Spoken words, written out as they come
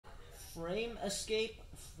frame escape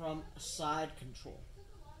from side control.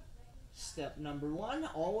 Step number one,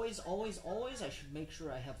 always, I should make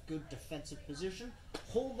sure I have good defensive position,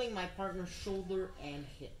 holding my partner's shoulder and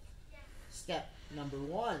hip. Step number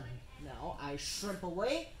one, now I shrimp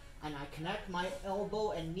away and I connect my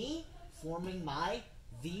elbow and knee, forming my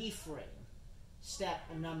V-frame. Step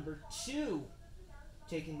number two,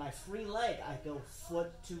 taking my free leg, I go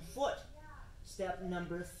foot to foot. Step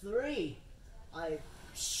number three, I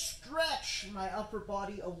stretch my upper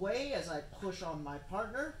body away as I push on my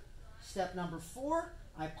partner. Step number four,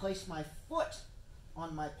 I place my foot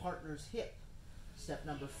on my partner's hip. Step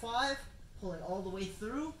number five, pulling all the way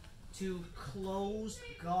through to closed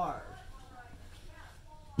guard.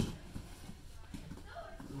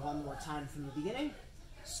 One more time from the beginning.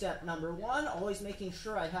 Step number one, always making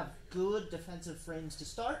sure I have good defensive frames to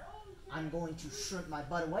start. I'm going to shrimp my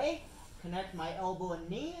butt away, connect my elbow and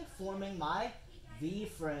knee, forming my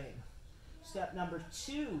V-frame. Step number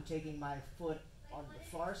two, taking my foot on the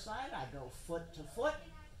far side, I go foot to foot.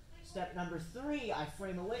 Step number three, I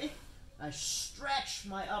frame away, I stretch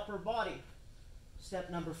my upper body.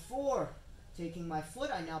 Step number four, taking my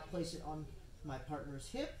foot, I now place it on my partner's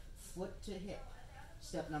hip, foot to hip.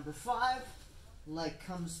 Step number five, leg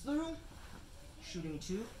comes through, shooting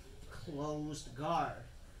to closed guard.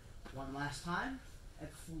 One last time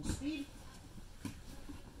at full speed.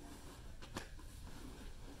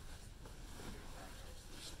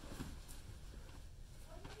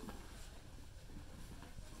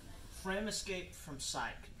 Frame escape from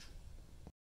side control.